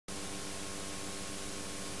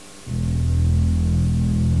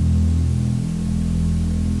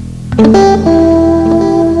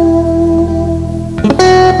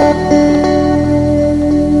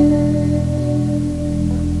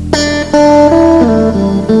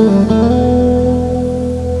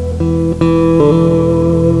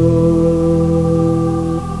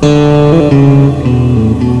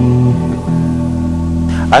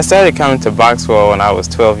started coming to Boxwell when I was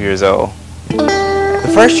 12 years old.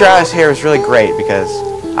 The first year I was here was really great because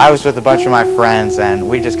I was with a bunch of my friends and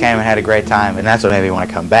we just came and had a great time, and that's what made me want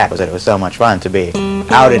to come back, was that it was so much fun to be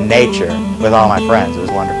out in nature with all my friends. It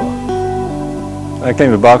was wonderful. I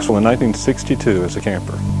came to Boxwell in 1962 as a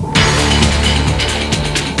camper.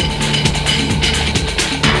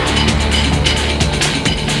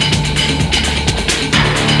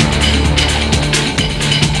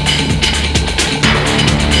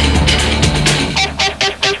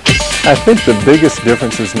 I think the biggest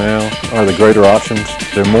differences now are the greater options.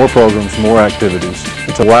 There are more programs, more activities.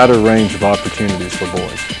 It's a wider range of opportunities for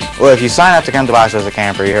boys. Well, if you sign up to come to Boxwell as a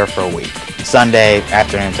camper, you're here for a week. Sunday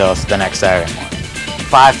afternoon until the next Saturday morning.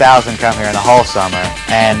 5,000 come here in the whole summer,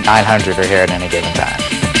 and 900 are here at any given time.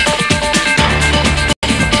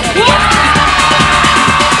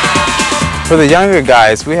 For the younger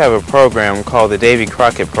guys, we have a program called the Davy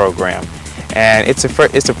Crockett Program. And it's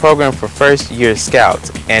a program for first-year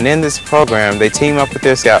scouts. And in this program, they team up with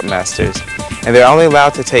their scoutmasters, and they're only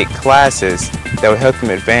allowed to take classes that will help them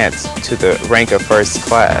advance to the rank of first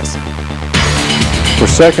class. For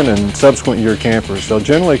second and subsequent year campers, they'll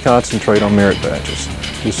generally concentrate on merit badges.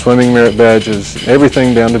 Do swimming merit badges,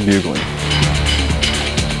 everything down to bugling.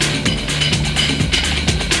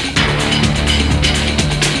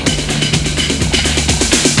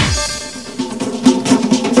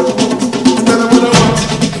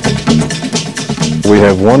 We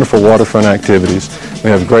have wonderful waterfront activities. We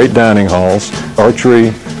have great dining halls,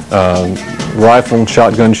 archery, rifle and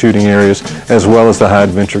shotgun shooting areas, as well as the high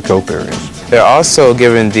adventure cope areas. They're also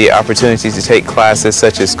given the opportunity to take classes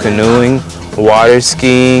such as canoeing, water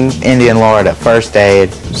skiing, Indian lore to first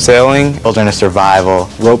aid, sailing, wilderness survival,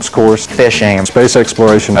 ropes course, fishing, space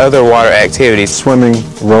exploration, other water activities, swimming,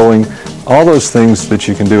 rowing, all those things that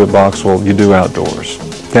you can do at Boxwell, you do outdoors,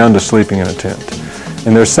 down to sleeping in a tent.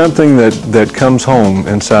 And there's something that comes home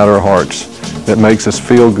inside our hearts that makes us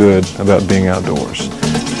feel good about being outdoors.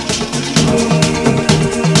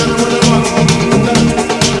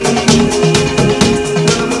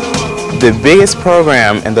 The biggest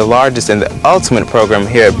program and the largest and the ultimate program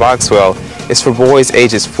here at Boxwell is for boys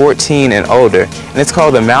ages 14 and older, and it's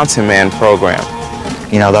called the Mountain Man Program.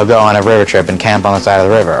 You know, they'll go on a river trip and camp on the side of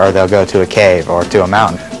the river, or they'll go to a cave or to a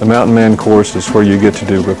mountain. The Mountain Man course is where you get to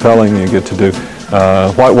do rappelling, you get to do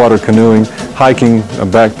whitewater canoeing, hiking,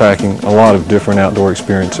 backpacking, a lot of different outdoor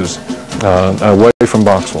experiences away from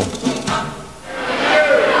Boxwell.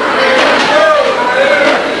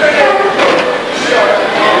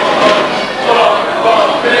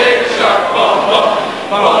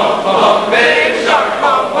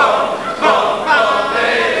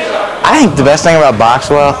 I think the best thing about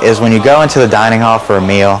Boxwell is when you go into the dining hall for a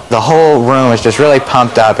meal, the whole room is just really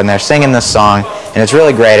pumped up and they're singing this song, and it's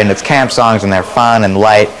really great, and it's camp songs and they're fun and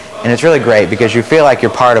light, and it's really great because you feel like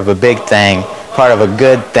you're part of a big thing, part of a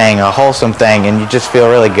good thing, a wholesome thing, and you just feel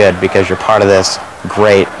really good because you're part of this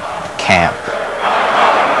great camp.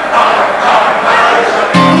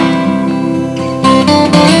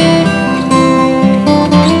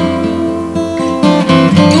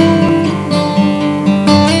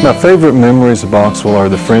 My favorite memories of Boxwell are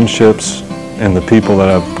the friendships and the people that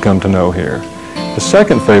I've come to know here. The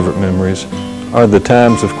second favorite memories are the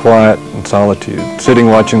times of quiet and solitude, sitting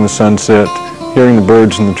watching the sunset, hearing the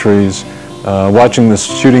birds in the trees, watching the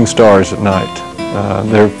shooting stars at night.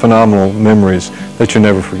 They're phenomenal memories that you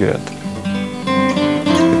never forget.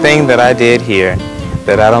 The thing that I did here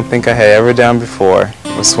that I don't think I had ever done before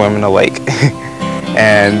was swim in a lake.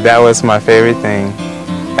 And that was my favorite thing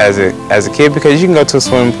as a kid, because you can go to a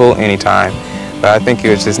swimming pool anytime, but I think it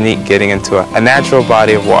was just neat getting into a natural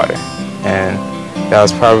body of water, and that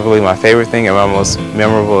was probably my favorite thing and my most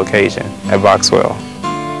memorable occasion at Boxwell.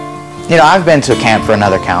 You know, I've been to a camp for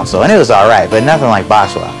another council, and it was all right, but nothing like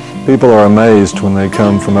Boxwell. People are amazed when they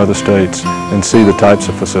come from other states and see the types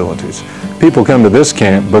of facilities. People come to this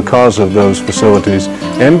camp because of those facilities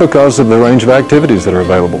and because of the range of activities that are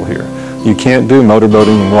available here. You can't do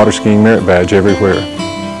motorboating and water skiing merit badge everywhere.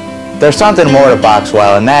 There's something more to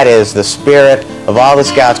Boxwell, and that is the spirit of all the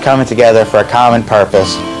scouts coming together for a common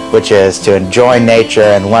purpose, which is to enjoy nature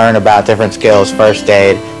and learn about different skills, first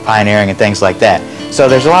aid, pioneering, and things like that. So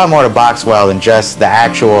there's a lot more to Boxwell than just the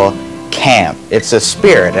actual camp. It's a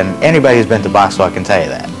spirit, and anybody who's been to Boxwell can tell you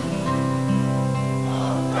that.